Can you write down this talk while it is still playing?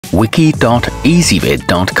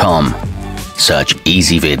wiki.ezvid.com. Search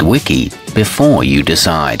Ezvid Wiki before you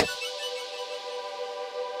decide.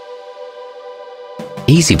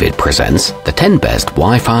 Ezvid presents the 10 best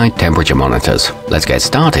Wi-Fi temperature monitors. Let's get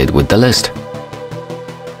started with the list.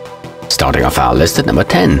 Starting off our list at number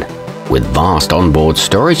 10. With vast onboard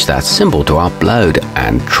storage that's simple to upload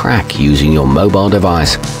and track using your mobile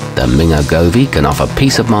device, the Minger govee can offer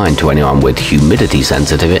peace of mind to anyone with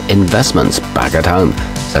humidity-sensitive investments back at home,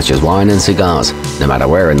 such as wine and cigars, no matter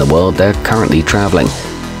where in the world they're currently traveling.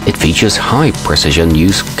 It features high-precision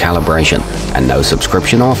use calibration, and no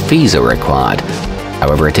subscription or fees are required.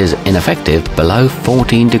 However, it is ineffective below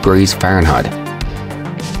 14 degrees Fahrenheit.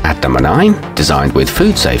 At number 9, designed with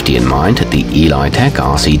food safety in mind, the elitech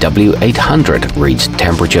RCW800 reads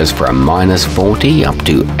temperatures from -40 up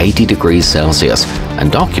to 80 degrees Celsius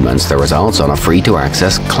and documents the results on a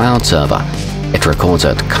free-to-access cloud server. It records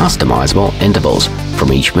at customizable intervals,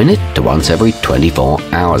 from each minute to once every 24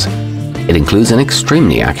 hours. It includes an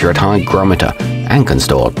extremely accurate hygrometer and can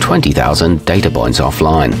store 20,000 data points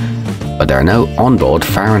offline, but there are no onboard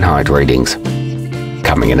Fahrenheit readings.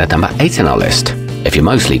 Coming in at number 8 on our list. If you're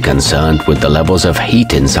mostly concerned with the levels of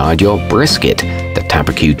heat inside your brisket, the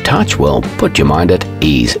tappecue Touch will put your mind at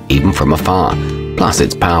ease even from afar. Plus,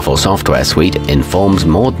 its powerful software suite informs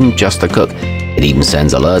more than just the cook. It even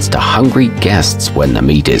sends alerts to hungry guests when the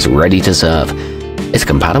meat is ready to serve. It's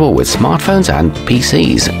compatible with smartphones and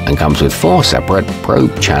PCs and comes with 4 separate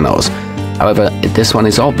probe channels. However, this one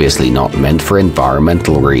is obviously not meant for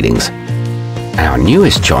environmental readings. Our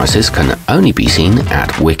newest choices can only be seen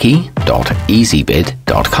at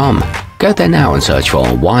wiki.ezvid.com. Go there now and search for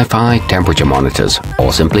Wi-Fi temperature monitors,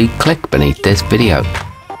 or simply click beneath this video.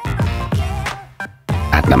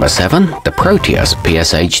 At number 7, the Proteus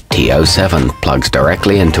PSH-T07 plugs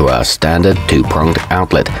directly into a standard 2-pronged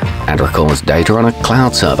outlet and records data on a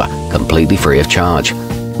cloud server, completely free of charge.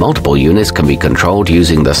 Multiple units can be controlled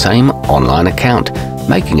using the same online account,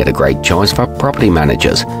 making it a great choice for property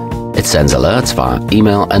managers. It sends alerts via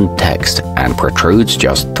email and text and protrudes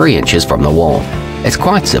just 3 inches from the wall. It's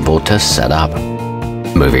quite simple to set up.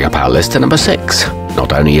 Moving up our list to number 6.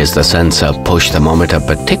 Not only is the sensorpush thermometer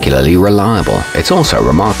particularly reliable, it's also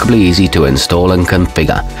remarkably easy to install and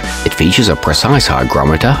configure. It features a precise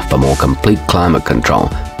hygrometer for more complete climate control,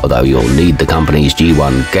 although you'll need the company's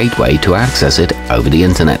G1 gateway to access it over the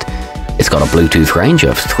internet. It's got a Bluetooth range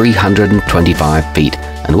of 325 feet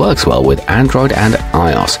and works well with Android and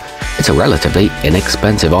iOS. It's a relatively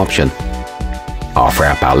inexpensive option. I'll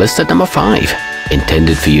wrap our list at number 5.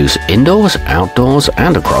 Intended for use indoors, outdoors,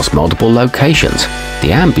 and across multiple locations,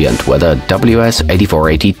 the ambient weather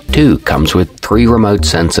WS8482 comes with 3 remote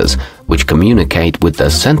sensors, which communicate with the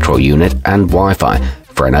central unit and Wi-Fi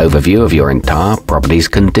for an overview of your entire property's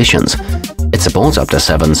conditions. It supports up to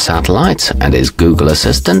 7 satellites and is Google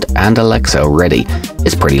Assistant and Alexa ready.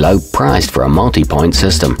 It's pretty low priced for a multi-point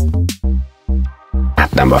system.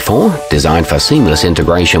 At number 4, designed for seamless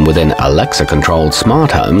integration within Alexa-controlled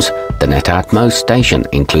smart homes, the netatmo station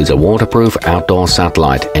includes a waterproof outdoor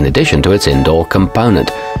satellite in addition to its indoor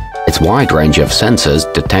component. Its wide range of sensors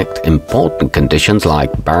detect important conditions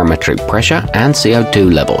like barometric pressure and CO2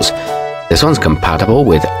 levels. This one's compatible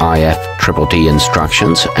with IFTTT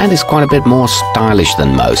instructions and is quite a bit more stylish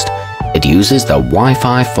than most. It uses the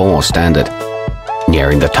Wi-Fi 4 standard.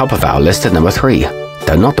 Nearing the top of our list at number 3.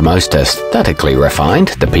 Though not the most aesthetically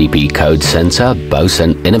refined, the PP code sensor boasts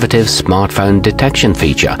an innovative smartphone detection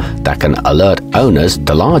feature that can alert owners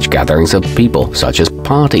to large gatherings of people, such as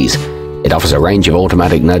parties. It offers a range of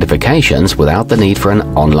automatic notifications without the need for an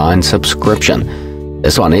online subscription.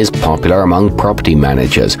 This one is popular among property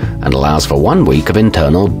managers and allows for 1 week of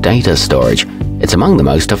internal data storage. It's among the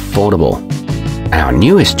most affordable. Our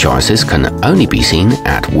newest choices can only be seen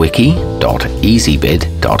at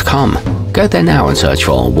wiki.ezvid.com. Go there now and search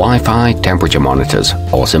for Wi-Fi temperature monitors,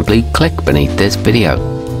 or simply click beneath this video.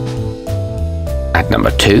 At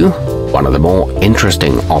number 2, one of the more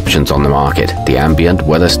interesting options on the market, the ambient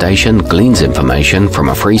weather station gleans information from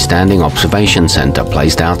a freestanding observation center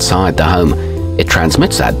placed outside the home. It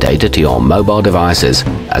transmits that data to your mobile devices,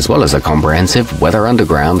 as well as a comprehensive weather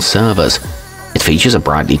underground servers. It features a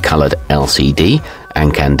brightly colored LCD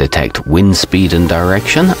and can detect wind speed and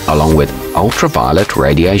direction, along with ultraviolet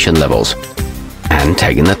radiation levels. And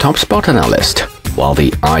taking the top spot on our list, while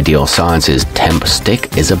the Ideal Sciences temp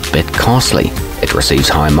stick is a bit costly, it receives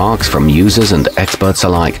high marks from users and experts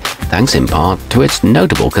alike, thanks in part to its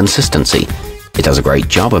notable consistency. It does a great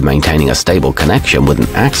job of maintaining a stable connection with an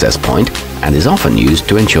access point and is often used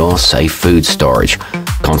to ensure safe food storage.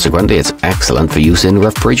 Consequently, it's excellent for use in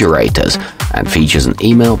refrigerators and features an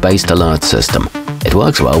email-based alert system. It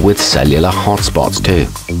works well with cellular hotspots too.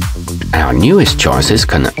 Our newest choices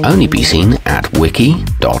can only be seen at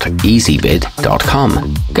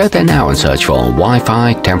wiki.ezvid.com. Go there now and search for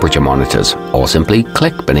Wi-Fi temperature monitors, or simply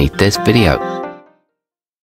click beneath this video.